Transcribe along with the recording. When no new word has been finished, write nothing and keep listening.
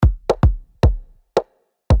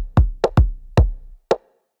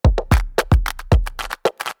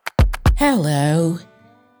Hello,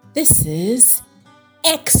 this is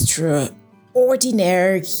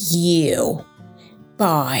Extraordinary You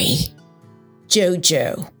by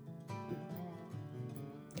Jojo.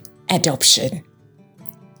 Adoption.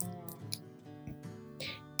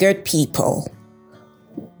 Good people,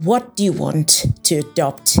 what do you want to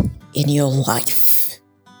adopt in your life?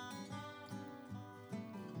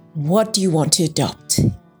 What do you want to adopt?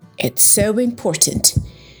 It's so important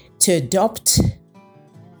to adopt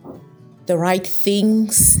the right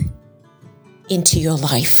things into your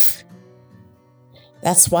life.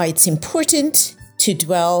 That's why it's important to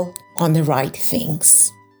dwell on the right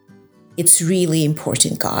things. It's really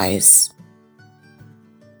important, guys.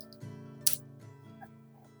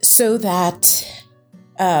 So that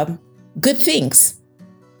good things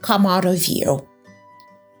come out of you.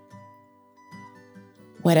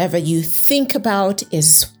 Whatever you think about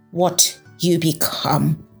is what you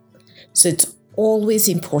become. So it's always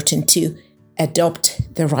important to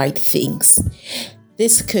adopt the right things.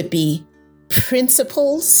 This could be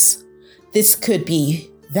principles. This could be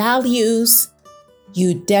values.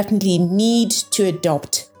 You definitely need to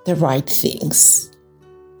adopt the right things.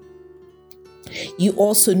 You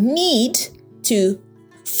also need to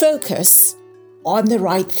focus on the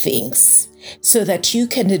right things so that you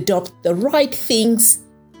can adopt the right things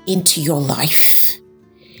into your life.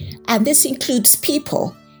 And this includes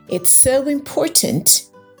people. It's so important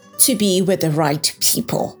to be with the right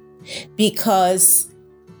people because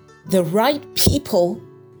the right people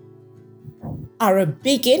are a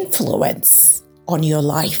big influence on your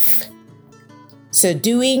life. So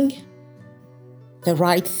doing the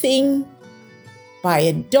right thing by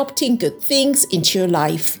adopting good things into your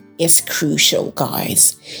life is crucial,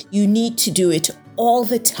 guys. You need to do it all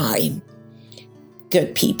the time,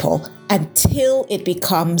 good people, until it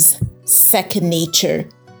becomes second nature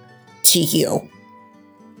to you.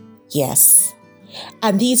 Yes.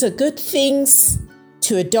 And these are good things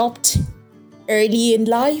to adopt early in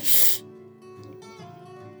life.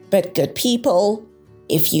 But good people,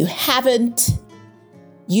 if you haven't,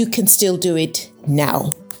 you can still do it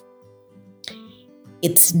now.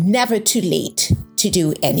 It's never too late to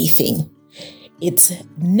do anything. It's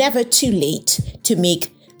never too late to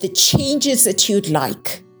make the changes that you'd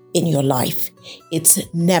like in your life. It's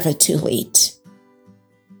never too late.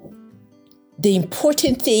 The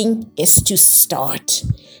important thing is to start.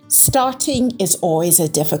 Starting is always a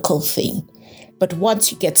difficult thing. But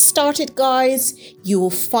once you get started, guys, you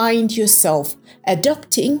will find yourself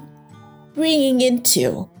adopting, bringing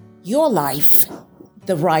into your life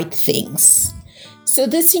the right things. So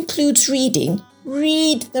this includes reading.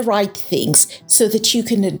 Read the right things so that you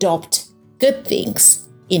can adopt good things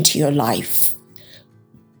into your life.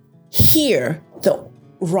 Hear the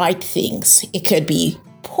right things. It could be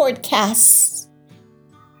podcasts.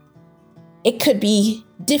 It could be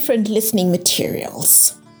different listening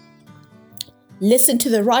materials. Listen to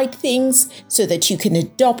the right things so that you can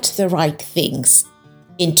adopt the right things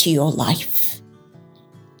into your life.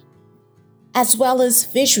 As well as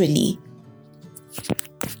visually,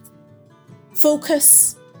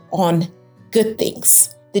 focus on good things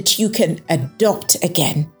that you can adopt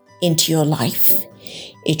again into your life.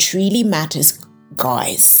 It really matters,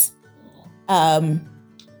 guys.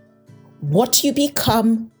 What you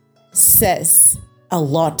become says a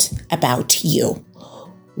lot about you.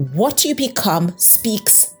 What you become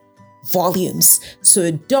speaks volumes. So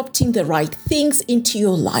adopting the right things into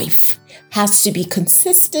your life has to be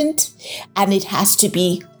consistent and it has to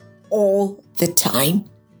be all the time.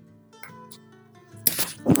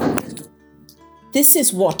 This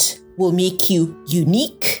is what will make you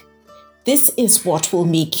unique. This is what will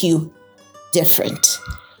make you different.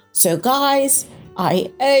 So guys,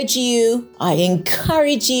 I urge you, I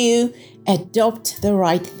encourage you, adopt the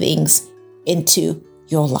right things into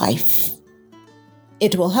your life.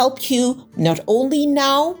 It will help you not only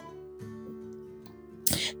now,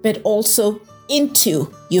 but also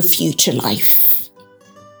into your future life.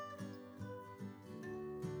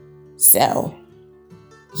 So,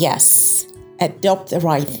 yes, adopt the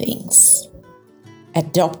right things.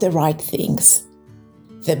 Adopt the right things.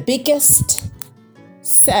 The biggest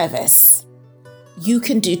service you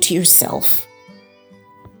can do to yourself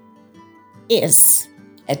is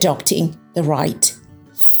adopting the right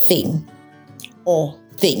thing or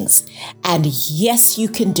things. And yes, you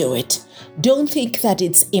can do it. Don't think that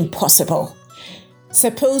it's impossible.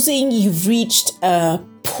 Supposing you've reached a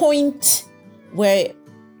point where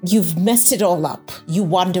you've messed it all up, you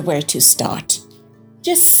wonder where to start.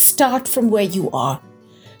 Just start from where you are.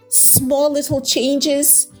 Small little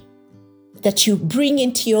changes that you bring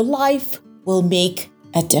into your life will make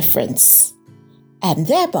a difference. And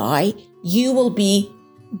thereby, you will be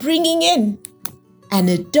bringing in and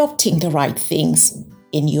adopting the right things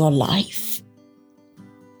in your life.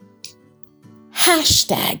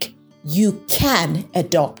 Hashtag, you can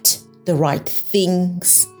adopt the right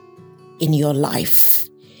things in your life.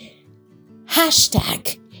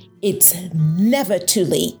 Hashtag, it's never too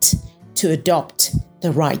late to adopt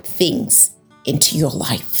the right things into your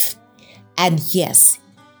life. And yes,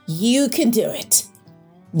 you can do it.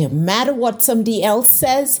 No matter what somebody else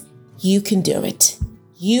says, you can do it.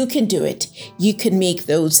 You can do it. You can make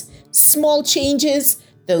those small changes,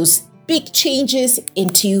 those big changes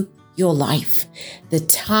into your life. The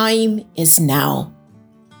time is now.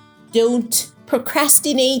 Don't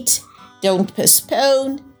procrastinate. Don't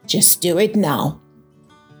postpone. Just do it now.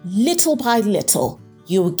 Little by little,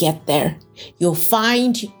 you'll get there. You'll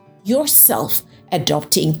find yourself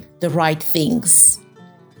adopting the right things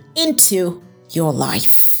into your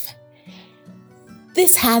life.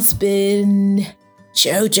 This has been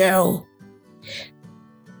Jojo.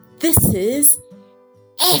 This is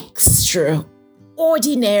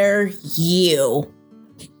Extraordinary You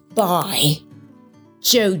by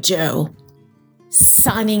Jojo.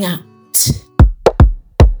 Signing out.